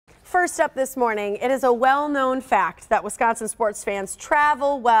First up this morning, it is a well-known fact that Wisconsin sports fans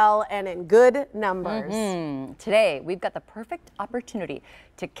travel well and in good numbers. Today, we've got the perfect opportunity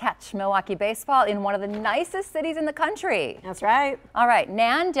to catch Milwaukee baseball in one of the nicest cities in the country. That's right. All right,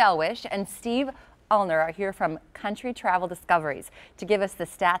 Nan Delwish and Steve Ulner are here from Country Travel Discoveries to give us the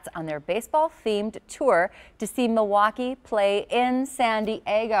stats on their baseball-themed tour to see Milwaukee play in San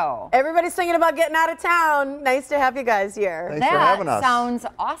Diego. Everybody's thinking about getting out of town. Nice to have you guys here. Thanks for having us. That sounds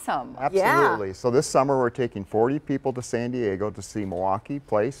awesome. Absolutely. Yeah. So this summer we're taking 40 people to San Diego to see Milwaukee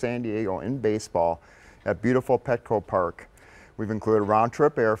play San Diego in baseball at beautiful Petco Park. We've included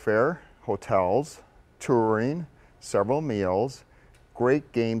round-trip airfare, hotels, touring, several meals,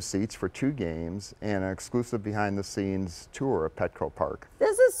 great game seats for 2 games, and an exclusive behind-the-scenes tour of Petco Park.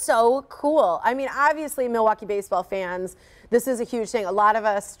 This is so cool. I mean, obviously, Milwaukee baseball fans, this is a huge thing. A lot of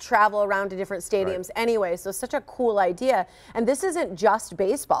us travel around to different stadiums anyway, so such a cool idea. And this isn't just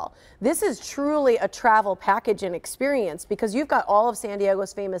baseball. This is truly a travel package and experience because you've got all of San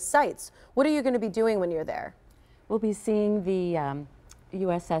Diego's famous sites. What are you going to be doing when you're there? We'll be seeing the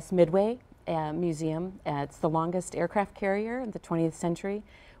USS Midway Museum. It's the longest aircraft carrier in the 20th century.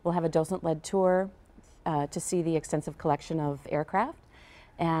 We'll have a docent-led tour to see the extensive collection of aircraft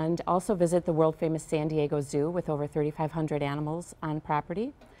and also visit the world-famous San Diego Zoo with over 3,500 animals on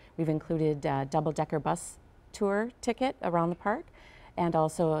property. We've included a double-decker bus tour ticket around the park and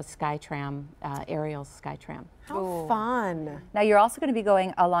also a SkyTram, aerial SkyTram. How fun. Now, you're also going to be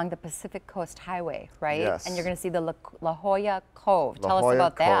going along the Pacific Coast Highway, right? Yes. And you're going to see the La Jolla Cove. Tell us La Jolla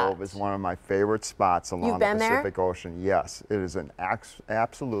about that. Cove is one of my favorite spots along the Pacific Ocean. Yes, it is an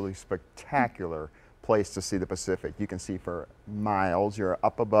absolutely spectacular place to see the Pacific. You can see for miles. You're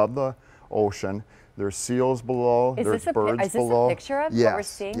up above the ocean. There's seals below. There's birds below. Is this a picture of yes, what we're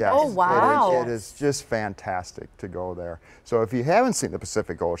seeing? Yes. Oh, wow. It is just fantastic to go there. So if you haven't seen the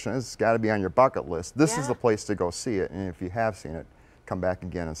Pacific Ocean, it's got to be on your bucket list. This is the place to go see it. And if you have seen it, come back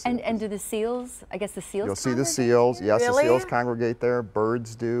again and see it. And do the seals, I guess the seals You'll see the congregate seals. here? Yes, Really? the seals congregate there.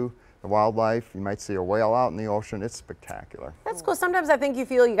 Birds do. The wildlife. You might see a whale out in the ocean. It's spectacular. That's cool. Sometimes I think you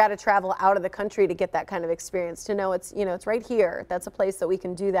feel you got to travel out of the country to get that kind of experience, to know it's, you know, it's right here. That's a place that we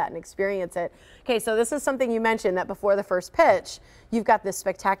can do that and experience it. Okay, so this is something you mentioned that before the first pitch, you've got this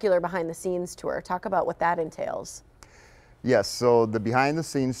spectacular behind the scenes tour. Talk about what that entails. Yes, so the behind the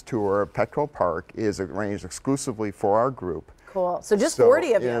scenes tour of Petco Park is arranged exclusively for our group. Cool. So just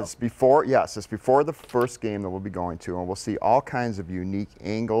 40 of you. It's before the first game that we'll be going to, and we'll see all kinds of unique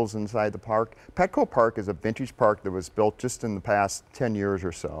angles inside the park. Petco Park is a vintage park that was built just in the past 10 years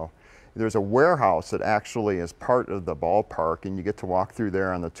or so. There's a warehouse that actually is part of the ballpark, and you get to walk through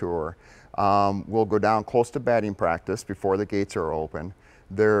there on the tour. We'll go down close to batting practice before the gates are open.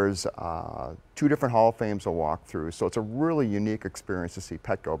 There's 2 different Hall of Fames to walk through, so it's a really unique experience to see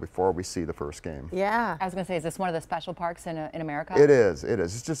Petco before we see the first game. Yeah. I was going to say, is this one of the special parks in America? It is. It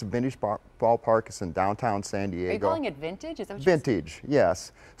is. It's just a vintage ballpark. It's in downtown San Diego. Are you calling it vintage? Is that what Vintage,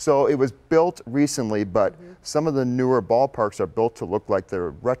 yes. So it was built recently, but some of the newer ballparks are built to look like the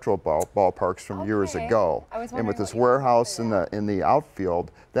retro ballparks from years ago. And with this warehouse in the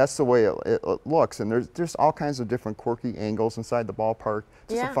outfield, that's the way it looks. And there's all kinds of different quirky angles inside the ballpark.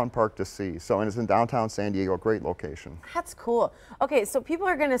 Just a fun park to see. So, and it's in downtown San Diego, great location. That's cool. Okay, so people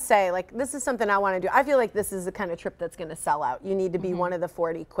are going to say, like, this is something I want to do. I feel like this is the kind of trip that's going to sell out. You need to be one of the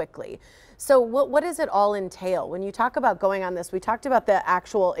 40 quickly. So what does it all entail? When you talk about going on this, we talked about the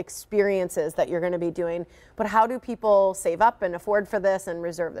actual experiences that you're going to be doing, but how do people save up and afford for this and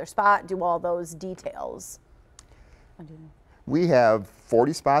reserve their spot, do all those details? We have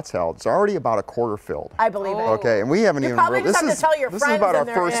 40 spots held. It's already about a quarter filled. I believe it. Okay, and we haven't even probably just have to tell your this friends is about our and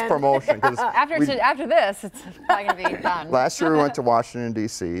they're first in. promotion. After this, it's probably going to be done. Last year we went to Washington,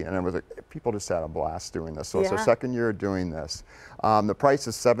 D.C., and it was people just had a blast doing this. So it's our second year doing this. The price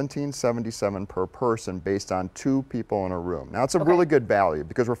is $17.77 per person based on 2 people in a room. Now it's a really good value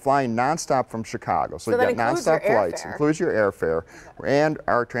because we're flying nonstop from Chicago. So you get nonstop flights, includes your airfare, and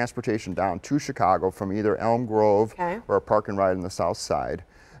our transportation down to Chicago from either Elm Grove or a park and ride on the south side.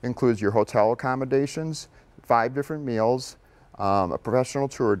 Includes your hotel accommodations, 5 different meals, a professional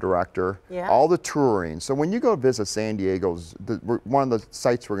tour director, all the touring. So when you go visit San Diego's, one of the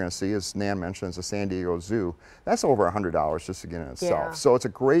sites we're going to see, as Nan mentioned, is the San Diego Zoo. That's over $100 just to get in itself. So it's a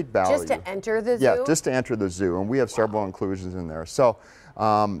great value. Just to enter the zoo? Yeah, just to enter the zoo, and we have several inclusions in there. So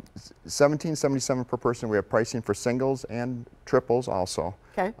 $17.77 per person. We have pricing for singles and triples also.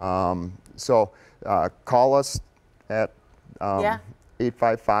 Okay. So call us at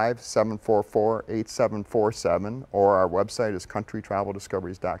 855-744-8747, or our website is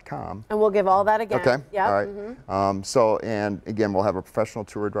countrytraveldiscoveries.com. And we'll give all that again. Okay. Yep. All right. And again, we'll have a professional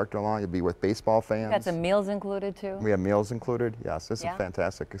tour director along. You'll be with baseball fans. Got some meals included too. We have meals included. Yes, it's Yeah. a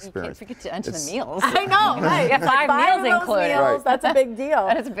fantastic experience. You can't forget to mention the meals. I know, right? You got five of meals those included. meals, Right. That's a big deal.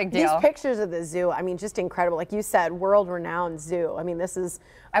 That is a big deal. These pictures of the zoo, I mean, just incredible. Like you said, world-renowned zoo. I mean, this is.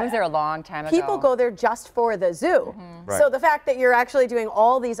 I was there a long time ago. People go there just for the zoo. Right. So the fact that you're actually doing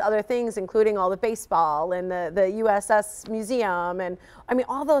all these other things, including all the baseball and the USS Museum, and I mean,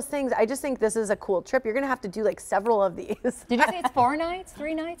 all those things, I just think this is a cool trip. You're going to have to do like several of these. Did you say it's 4 nights,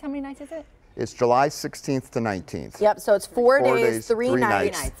 3 nights? How many nights is it? It's July 16th to 19th. Yep, so it's 4 4 days, days, 3 3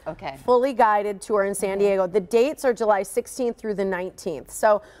 nights. nights. Okay. Fully guided tour in San Diego. The dates are July 16th through the 19th.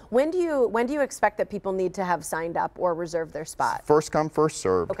 So when do you expect that people need to have signed up or reserved their spot? First come, first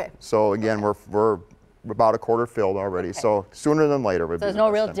served. Okay. So again, we're about a quarter filled already. So sooner than later would be There's the no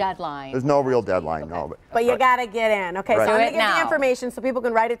best real time. deadline. There's no real deadline, no. But you got to get in. Okay, Right. so I'm Do going it to give the now. information so people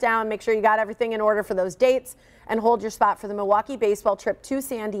can write it down, make sure you got everything in order for those dates, and hold your spot for the Milwaukee baseball trip to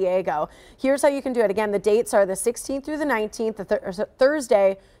San Diego. Here's how you can do it. Again, the dates are the 16th through the 19th,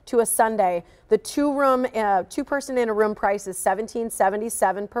 Thursday to a Sunday. The two-person in a room price is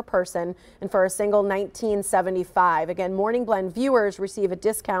 $17.77 per person, and for a single, $19.75. Again, Morning Blend viewers receive a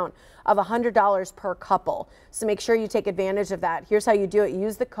discount of $100 per couple. So make sure you take advantage of that. Here's how you do it.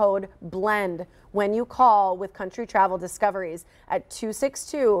 Use the code BLEND when you call with Country Travel Discoveries at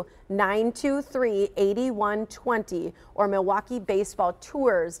 262-923-8120 or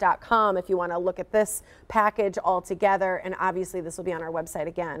MilwaukeeBaseballTours.com if you want to look at this package all together. And obviously this will be on our website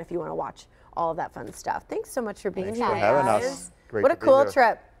again if you want to watch all of that fun stuff. Thanks so much for being Thanks here, for having guys. us. Great What a to be cool here.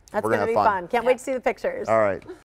 trip. That's We're going gonna to be have fun. fun. Can't wait to see the pictures. All right.